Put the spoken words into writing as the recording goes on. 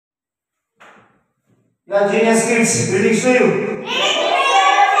Yeah, genius kids, greetings to you. Yeah,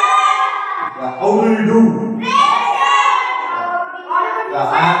 how do you do?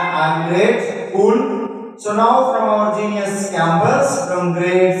 Yeah, I'm great, cool. So now from our genius campus, from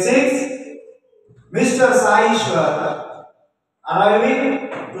grade 6, Mr. Saishwar arriving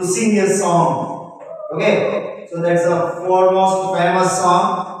to sing a song. Okay, so that's the foremost famous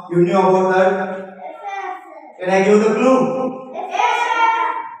song. You knew about that? Can I give the clue?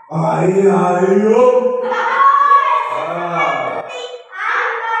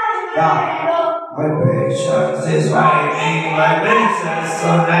 Yeah. My patience is waning, my patience is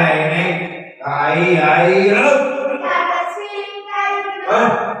so waning.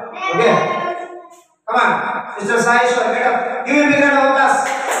 Okay. Come on, Mr. Saishwar, get up. Give me a big round of applause.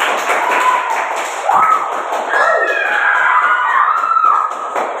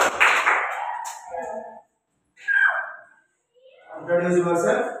 Introduce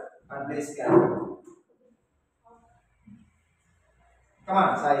yourself and please stand. Come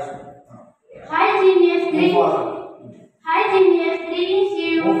on, Saishwar. Hi genius, Move greetings. forward. Hi genius, greetings to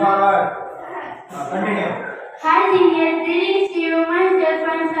you. Move forward. Continue. Hi genius, greetings to you. Myself,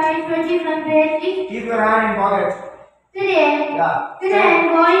 I'm Saraswati from grade 6. Keep your hand in pocket. Today, Yeah. I'm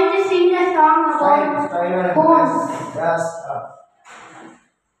going to sing a song about bones. Yes.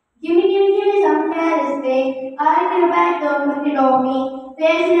 Give me some careless way. I can back the wicked on me.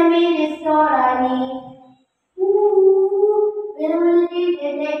 Facing me is all I need. Ooh, when will it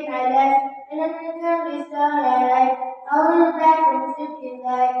take my life? And I can restore my life. I will back from sitting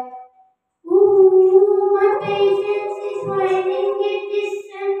life. Ooh, my patience is winding, it is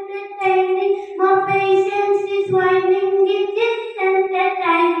entertaining. My patience is winding, it is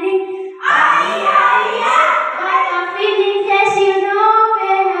entertaining. But I'm feeling as you know,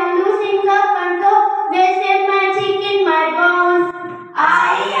 when I'm losing the control, there's a magic in my bones.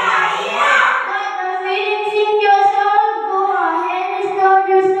 But the feelings in your soul, go ahead and start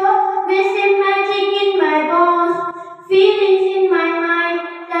your soul. There's a magic in my bones, feelings in my mind,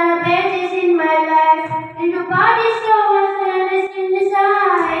 celebrations in my life. And the body so much that is in the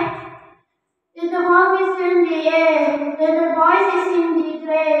side. There's the voice in the air, there's the voices in the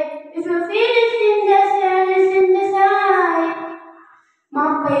tray. If you feel it in the sand, it's in the side.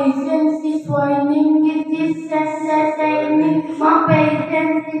 My patience is winding, it is entertaining. My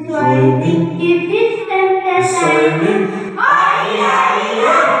patience is winding, it is entertaining.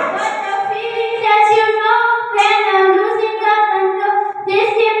 But the feeling that you know when I'm losing the control,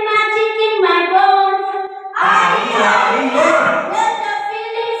 there's a magic in my bones. But the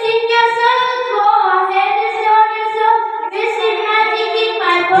feelings in your soul, go ahead and show your soul. There's a magic in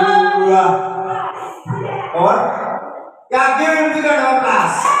my bones. Or? Yeah, give him a big round of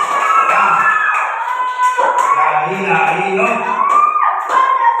applause. Yeah.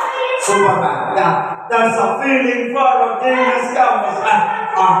 Super man. Yeah, that's a feeling for a genius campus.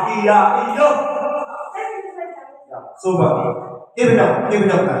 Yeah. Super. Give it up,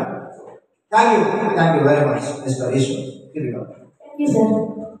 man. Thank you very much, Mr. Ishwar. Give it up. Thank you, sir.